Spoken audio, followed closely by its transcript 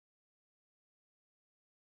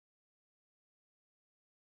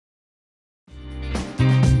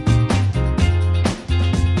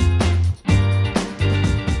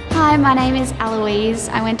my name is Eloise.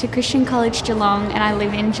 I went to Christian College Geelong and I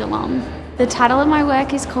live in Geelong. The title of my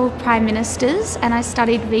work is called Prime Ministers and I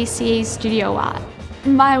studied VCE Studio Arts.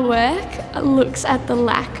 My work looks at the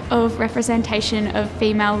lack of representation of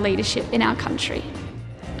female leadership in our country.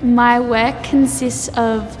 My work consists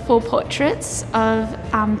of 4 portraits of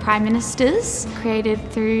Prime Ministers created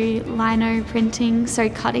through lino printing, so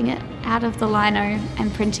cutting it out of the lino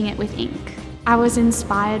and printing it with ink. I was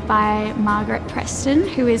inspired by Margaret Preston,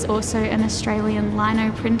 who is also an Australian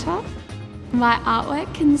lino printer. My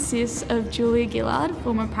artwork consists of Julia Gillard,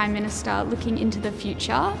 former Prime Minister, looking into the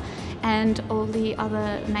future, and all the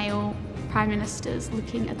other male Prime Ministers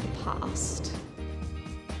looking at the past.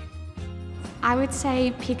 I would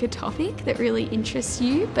say pick a topic that really interests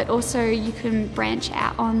you, but also you can branch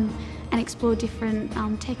out on and explore different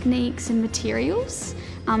techniques and materials,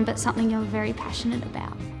 but something you're very passionate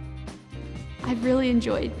about. I've really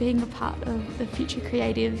enjoyed being a part of the Future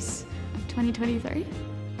Creatives of 2023.